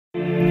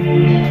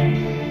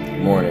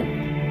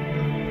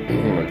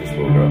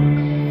school, bro.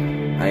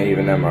 I ain't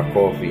even had my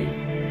coffee.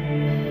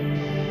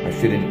 I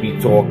shouldn't be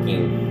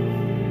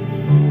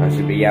talking. I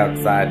should be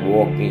outside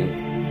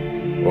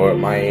walking, or at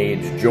my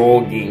age,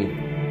 jogging.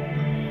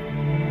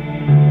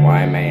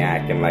 Why am I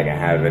acting like I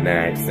have an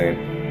accent?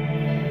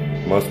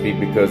 Must be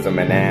because I'm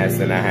an ass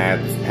and I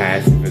have this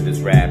passion for this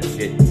rap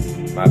shit.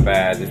 My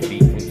bad, this beat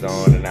comes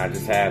on and I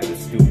just have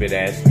this stupid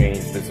ass,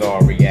 strange,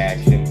 bizarre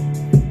reaction.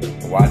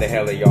 Why the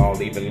hell are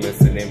y'all even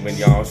listening when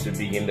y'all should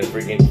be in the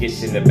friggin'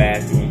 kitchen, the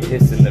bathroom,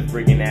 pissing the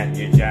friggin' at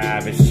your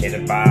job and shit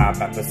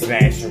about to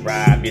smash and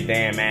rob your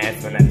damn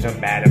ass when I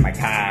jump out of my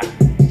car.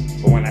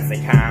 But when I say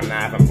car, I'm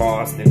not from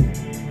Boston.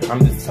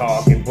 I'm just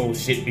talking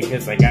bullshit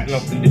because I got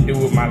nothing to do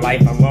with my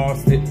life. I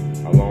lost it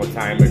a long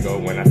time ago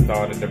when I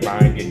started to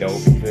rhyme, you know,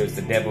 because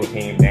the devil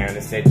came down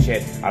and said,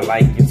 Chet, I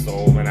like your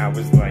soul, and I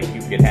was like,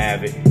 you could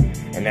have it.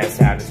 And that's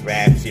how this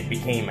rap shit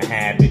became a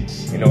habit.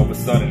 And all of a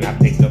sudden I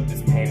picked up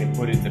this pen and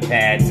put it to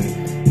pads,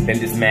 and then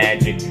this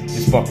magic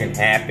just fucking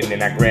happened.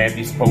 And I grabbed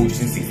these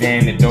potions, these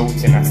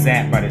antidotes, and I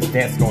sat by this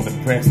desk all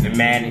depressed and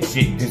mad and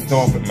shit, pissed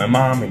off with my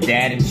mom and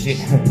dad and shit.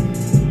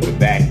 But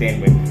back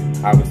then when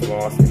I was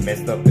lost and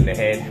messed up in the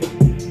head,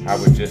 I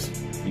would just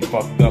be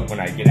fucked up when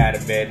I get out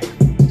of bed,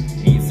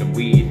 eat some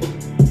weed,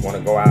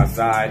 wanna go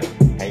outside,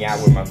 hang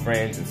out with my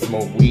friends and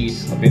smoke weed.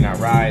 I've been on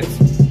rides,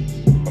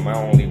 but my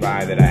only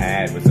ride that I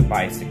had was a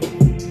bicycle.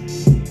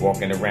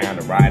 Walking around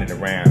and riding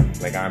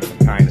around like I'm some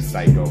kind of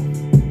psycho.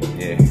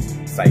 Yeah,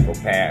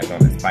 psychopath on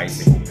this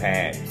bicycle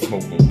pad,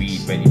 smoking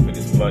weed, ready for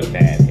this blood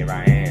bath. Here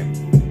I am,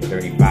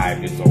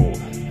 35 years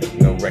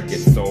old, no record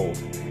sold,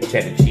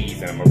 Cheta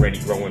Cheez, and I'm already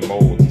growing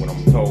mold. What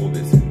I'm told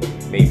is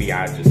maybe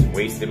I just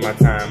wasted my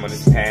time on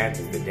this path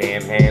as the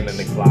damn hand on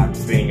the clock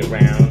spinning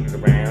around and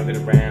around and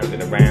around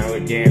and around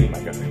again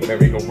like a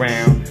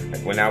merry-go-round.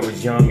 Like when I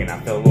was young and I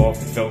fell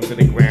off and fell to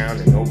the ground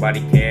and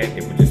nobody cared.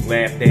 They would just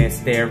laugh there and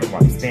staring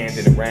while he's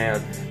standing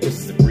around. This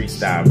is a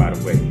freestyle, by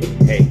the way.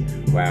 Hey,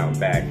 wow, I'm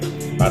back.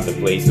 About to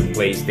play some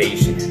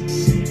PlayStation.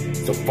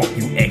 So fuck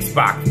you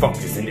Xbox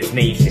fuckers in this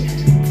nation.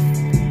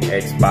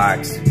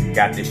 Xbox,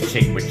 got this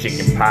chick with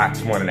chicken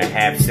pox, wanting to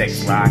have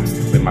sex locks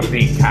with my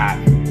big cock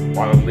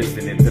while I'm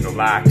listening to the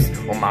locks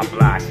on my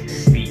block.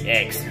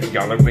 BX,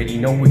 y'all already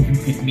know where you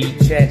could meet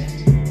Chet.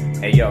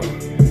 Hey yo,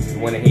 you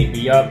wanna hit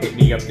me up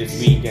this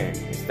weekend.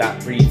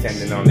 Stop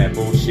pretending on that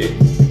bullshit,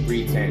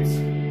 pretense.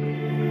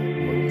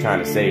 What I'm trying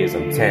to say is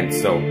I'm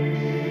tense, so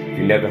if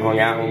you never hung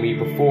out with me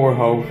before,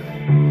 ho,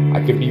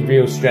 I can be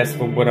real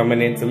stressful, but I'm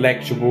an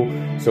intellectual.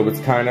 So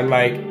it's kinda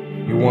like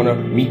you wanna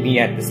meet me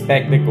at the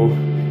spectacle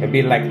and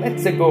be like,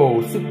 let's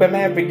go, Super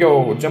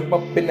Mario, jump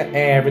up in the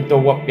air and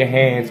throw up your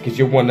hands, cause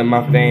you're one of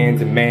my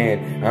fans, and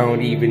man, I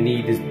don't even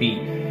need this beat.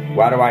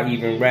 Why do I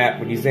even rap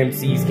when these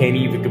MCs can't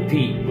even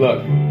compete?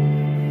 Look,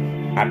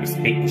 I be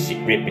spitting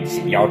shit, ripping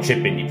shit, y'all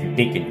tripping if you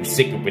thinking you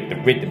sicker with the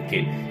rhythm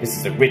kid. This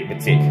is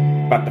arithmetic,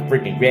 about to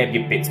freaking grab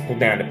your bits, pull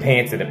down the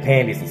pants and the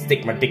panties and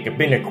stick my dick up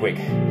in her quick.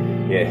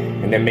 Yeah,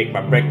 and then make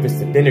my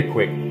breakfast and dinner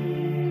quick.